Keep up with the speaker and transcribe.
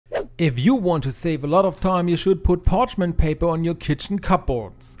If you want to save a lot of time, you should put parchment paper on your kitchen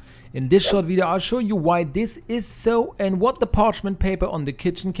cupboards. In this short video I'll show you why this is so and what the parchment paper on the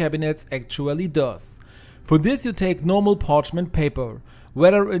kitchen cabinets actually does. For this you take normal parchment paper.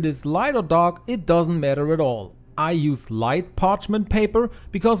 Whether it is light or dark, it doesn't matter at all. I use light parchment paper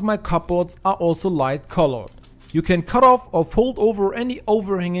because my cupboards are also light colored. You can cut off or fold over any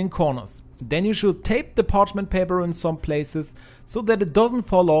overhanging corners. Then you should tape the parchment paper in some places so that it doesn't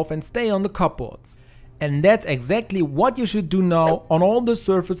fall off and stay on the cupboards. And that's exactly what you should do now on all the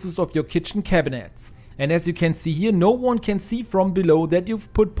surfaces of your kitchen cabinets. And as you can see here, no one can see from below that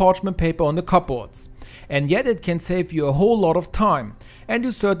you've put parchment paper on the cupboards. And yet it can save you a whole lot of time. And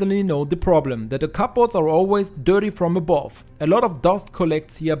you certainly know the problem, that the cupboards are always dirty from above. A lot of dust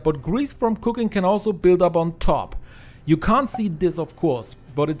collects here, but grease from cooking can also build up on top. You can't see this of course,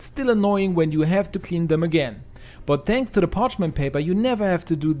 but it's still annoying when you have to clean them again. But thanks to the parchment paper you never have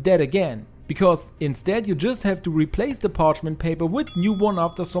to do that again. Because instead you just have to replace the parchment paper with new one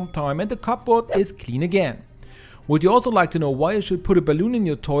after some time and the cupboard is clean again. Would you also like to know why you should put a balloon in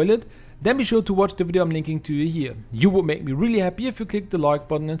your toilet? Then be sure to watch the video I'm linking to you here. You would make me really happy if you click the like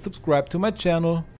button and subscribe to my channel.